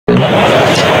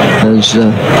as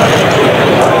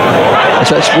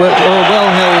that's worked well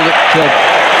held at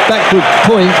backward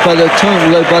point by the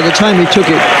time he took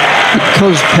it,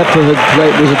 because Pepper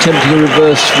was attempting a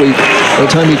reverse sweep. By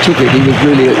the time he took it, he was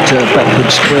really at backward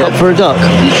square for a duck.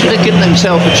 He should have given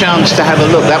himself a chance to have a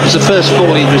look. That was the first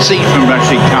ball he'd received from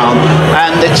Rashid Khan,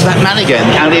 and it's that man again,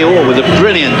 Ali Orr, with a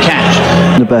brilliant catch.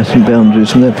 The batting boundaries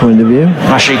from their point of view.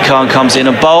 Rashid Khan comes in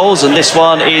and bowls, and this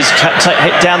one is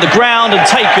hit down the ground and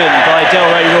taken by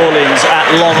Delray Rawlins at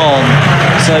long on.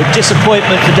 So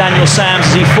disappointment for Daniel Sams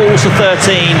as he falls to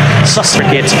 13. Sussex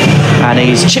wicket, and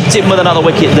he's chipped in with another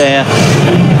wicket there.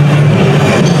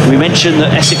 We mentioned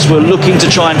that Essex were looking to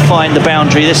try and find the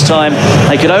boundary. This time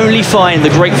they could only find the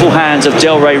grateful hands of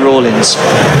Delray Rawlins.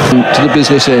 To the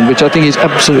business end, which I think is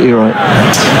absolutely right.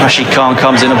 Rashid Khan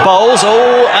comes in and bowls.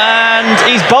 And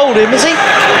he's bowled him, has he?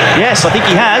 Yes, I think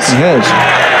he has. He has.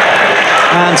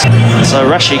 And so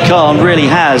Rashid Khan really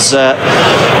has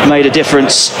made a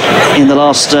difference in the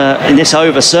last in this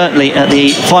over, certainly at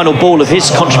the final ball of his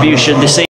contribution this season.